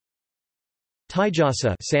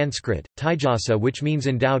Taijasa Sanskrit, Taijasa, which means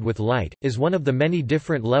endowed with light, is one of the many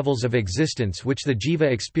different levels of existence which the jiva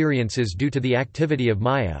experiences due to the activity of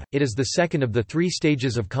Maya. It is the second of the three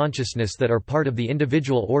stages of consciousness that are part of the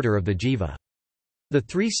individual order of the jiva. The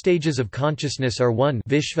three stages of consciousness are 1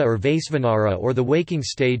 Vishva or Vaisvanara, or the waking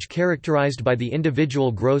stage characterized by the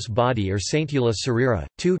individual gross body or Saintula Sarira,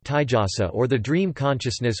 2 Taijasa, or the dream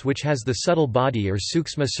consciousness which has the subtle body or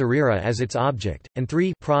Sukshma Sarira as its object, and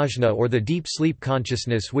 3 Prajna, or the deep sleep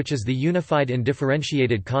consciousness which is the unified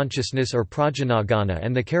indifferentiated consciousness or Prajanagana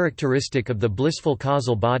and the characteristic of the blissful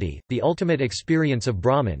causal body, the ultimate experience of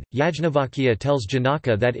Brahman. Yajnavalkya tells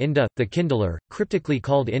Janaka that Inda, the kindler, cryptically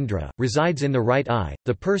called Indra, resides in the right eye.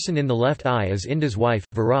 The person in the left eye is Inda's wife,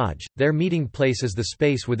 Viraj. Their meeting place is the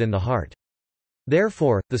space within the heart.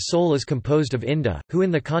 Therefore, the soul is composed of Inda, who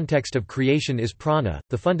in the context of creation is prana,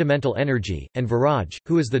 the fundamental energy, and Viraj,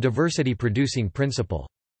 who is the diversity-producing principle.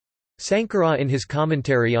 Sankara in his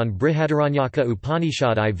commentary on Brihadaranyaka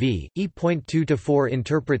Upanishad IV, e.2-4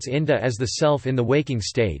 interprets Inda as the self in the waking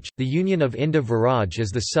stage, the union of Inda-Viraj as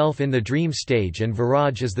the self in the dream stage and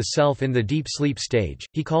Viraj as the self in the deep sleep stage.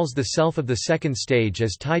 He calls the self of the second stage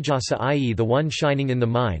as Taijasa, i.e. the one shining in the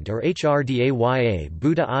mind, or Hrdaya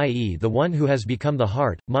Buddha, i.e. the one who has become the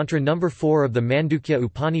heart. Mantra number 4 of the Mandukya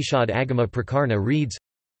Upanishad Agama Prakarna reads,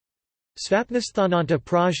 Svapnasthananta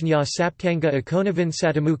prajñā saptanga ikonavin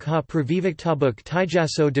satamukha pravivaktabuk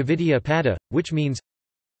Taijaso Davidya Pada, which means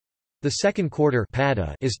the second quarter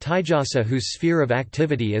pada is Taijasa, whose sphere of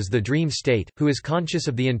activity is the dream state, who is conscious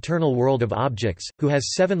of the internal world of objects, who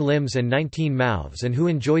has 7 limbs and 19 mouths and who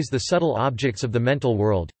enjoys the subtle objects of the mental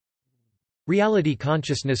world. Reality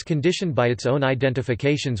consciousness conditioned by its own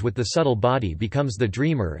identifications with the subtle body becomes the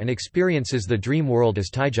dreamer and experiences the dream world as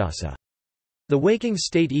Taijasa. The waking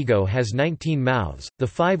state ego has 19 mouths, the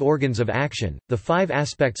 5 organs of action, the 5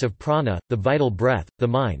 aspects of prana, the vital breath, the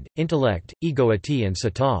mind, intellect, egoity and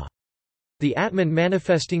sata. The Atman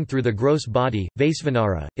manifesting through the gross body,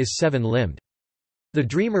 Vaisvanara, is 7-limbed. The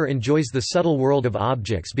dreamer enjoys the subtle world of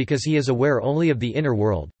objects because he is aware only of the inner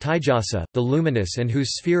world, Taijasa, the luminous and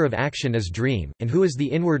whose sphere of action is dream, and who is the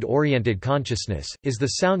inward-oriented consciousness, is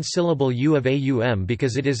the sound syllable U of Aum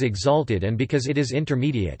because it is exalted and because it is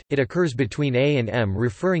intermediate. It occurs between A and M,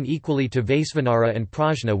 referring equally to Vaisvanara and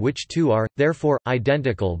Prajna, which two are, therefore,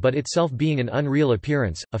 identical but itself being an unreal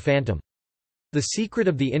appearance, a phantom. The secret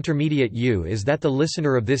of the intermediate U is that the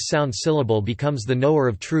listener of this sound syllable becomes the knower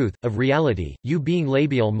of truth, of reality. U being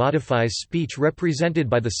labial modifies speech represented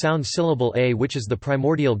by the sound syllable A, which is the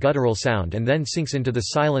primordial guttural sound, and then sinks into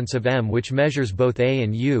the silence of M, which measures both A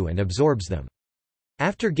and U and absorbs them.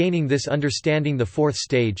 After gaining this understanding, the fourth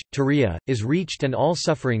stage, Turiya, is reached and all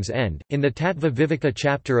sufferings end. In the Tattva Viveka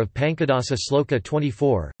chapter of Pankadasa Sloka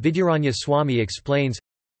 24, Vidyaranya Swami explains,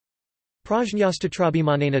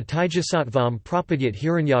 Prajñastatrabimanena Taijasatvam propadyat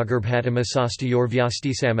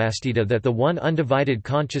hiranyagarbhatamasastayorvyastisamastita, that the one undivided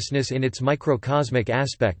consciousness in its microcosmic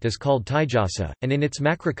aspect is called Taijasa, and in its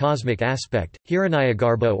macrocosmic aspect,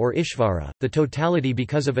 Hiranyagarbha or Ishvara, the totality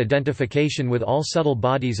because of identification with all subtle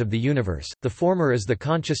bodies of the universe. The former is the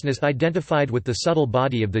consciousness identified with the subtle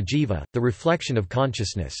body of the jiva, the reflection of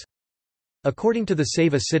consciousness. According to the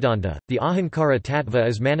Saiva Siddhanta, the Ahankara Tattva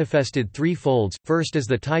is manifested three-folds, first as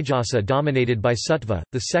the Taijasa dominated by Sattva,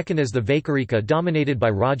 the second as the Vaikarika dominated by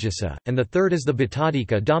Rajasa, and the third as the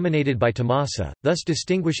Bhattadika dominated by Tamasa, thus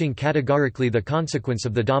distinguishing categorically the consequence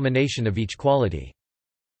of the domination of each quality.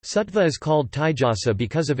 Sattva is called Taijasa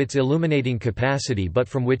because of its illuminating capacity, but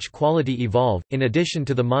from which quality evolve, in addition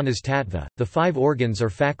to the Manas Tattva, the 5 organs or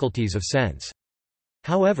faculties of sense.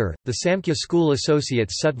 However, the Samkhya school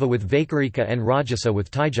associates Sattva with Vaikarika and Rajasa with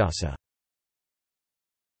Taijasa.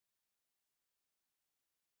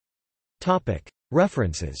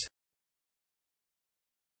 References